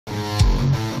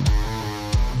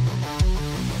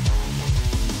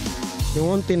The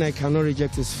one thing I cannot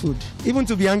reject is food. Even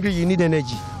to be angry, you need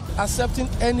energy. Accepting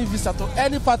any visa to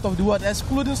any part of the world,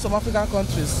 excluding some African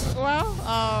countries. Well,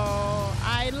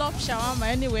 I love shawarma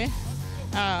anyway.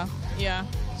 Yeah,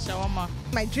 shawarma.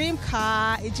 My dream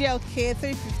car, a GLK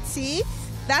 350,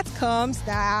 that comes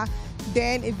there.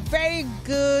 Then a very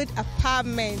good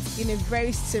apartment in a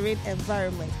very serene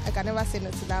environment. I can never say no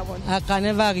to that one. I can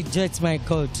never reject my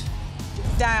God.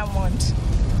 Diamond.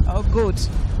 Oh, good.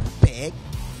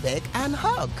 Beg, and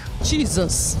hug.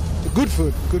 Jesus. Good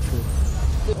food, good food.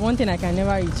 One thing I can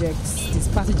never reject is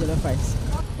party jollof rice.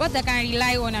 What I can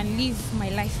rely on and live my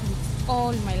life with,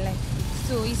 all my life with.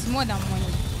 So it's more than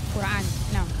money.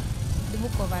 Quran now, the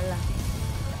book of Allah.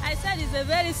 I said it's a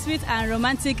very sweet and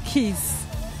romantic kiss.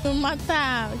 No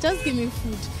matter, just give me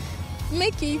food.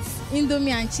 Make it Indomie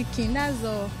and chicken, that's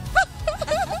all.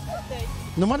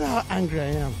 No matter how angry I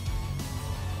am,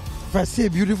 if I see a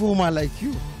beautiful woman like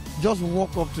you, just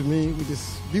walk up to me with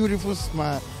this beautiful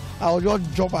smile, I'll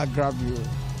just jump and grab you.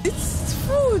 It's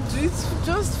food. It's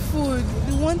just food.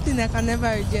 The one thing I can never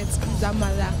reject is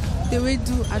amala. The way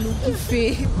do and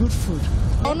ogufe. Good food.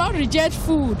 I will not reject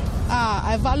food.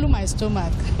 I value my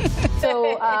stomach.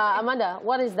 So, Amanda,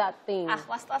 what is that thing?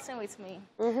 We're starting with me.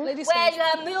 Ladies Well, you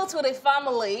are new to the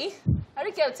family. I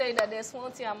really can tell you that there's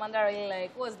one thing Amanda really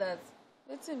like. What's that?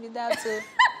 What's be that too?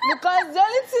 Because the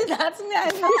only thing that me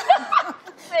I know,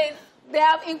 Say, they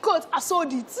have in quotes, I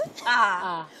sold it.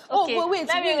 okay. Oh, wait.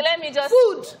 Let me just...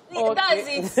 Food.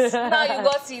 That's it. Now you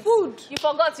got it. Food. You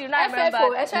forgot, you now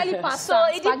remember. Especially pasta, So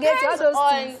it spaghetti, depends all those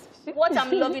on things. what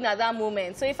I'm loving at that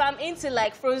moment. So if I'm into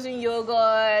like frozen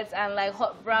yogurt and like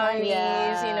hot brownies,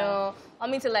 you know,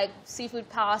 I'm into like seafood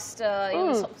pasta, you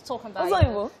know, talking about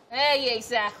yeah,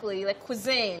 exactly, like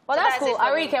cuisine. Well, that's cool.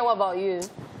 Arike, what about you?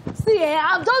 See,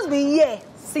 I've just been here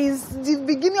since the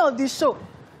beginning of this show.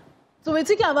 So we're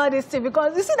thinking about this thing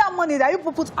because you see that money that you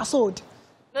put aside.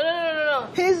 No.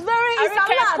 It's very it's a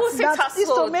lot that is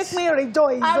to make me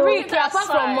rejoice. Arike, apart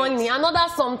from money, another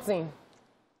something.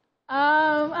 There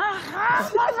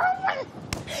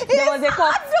was a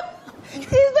cost. It's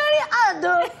very hard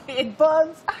though,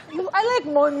 but I like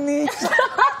money.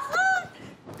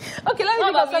 Okay, let me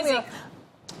think of something.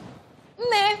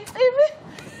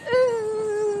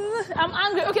 I'm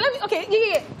angry. Okay,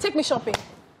 yeah. Take me shopping.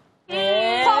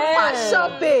 Comfort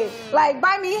shopping. Like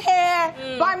buy me hair,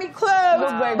 buy me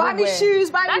clothes, buy me shoes,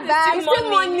 buy me bags. Still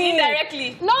money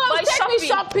indirectly. No, take me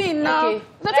shopping now. Okay.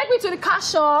 Don't take me to the car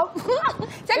shop.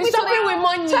 Take me shopping with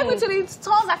money. Take me to the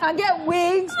stores I can get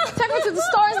wigs. Take me to the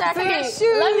stores that I can get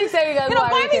shoes. Let me tell you guys what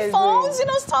buy me phones,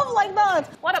 stuff like that.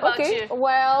 What about you?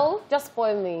 Well, just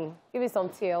spoil me. Give me some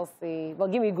TLC, but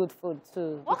give me good food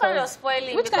too. What kind of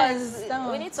spoiling? Which kind is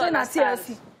we need to understand.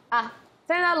 TLC.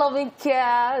 Tender loving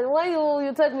care. When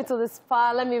you take me to the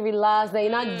spa, let me relax. Then you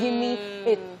now give me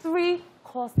a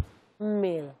 3-course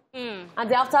meal. And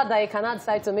then after that, you cannot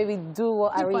decide to maybe do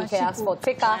what Arike asked for.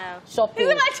 Take her shopping.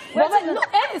 Is it like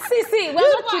see, we're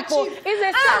not people. It's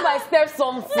a step-by-step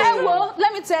something. Well,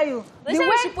 let me tell you. The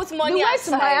way she puts money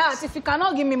to my heart, if you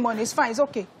cannot give me money, it's fine. It's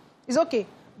okay. It's okay.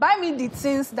 Buy me the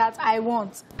things that I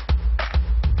want.